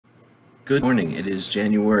Good morning. It is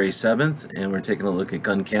January 7th, and we're taking a look at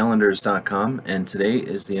guncalendars.com, and today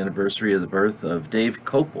is the anniversary of the birth of Dave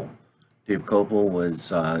Kopel. Dave Kopel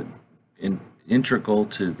was integral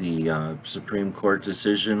to the Supreme Court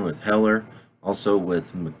decision with Heller, also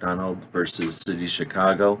with McDonald versus City of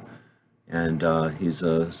Chicago, and he's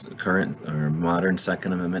a current or modern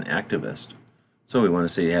Second Amendment activist. So we want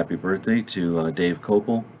to say happy birthday to Dave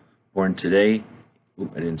Kopel, born today.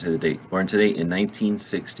 I didn't say the date. Born today in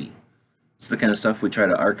 1960. It's the kind of stuff we try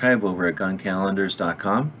to archive over at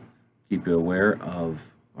guncalendars.com. Keep you aware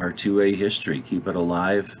of our 2A history. Keep it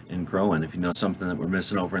alive and growing. If you know something that we're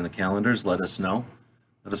missing over in the calendars, let us know.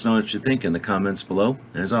 Let us know what you think in the comments below.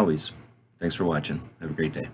 And as always, thanks for watching. Have a great day.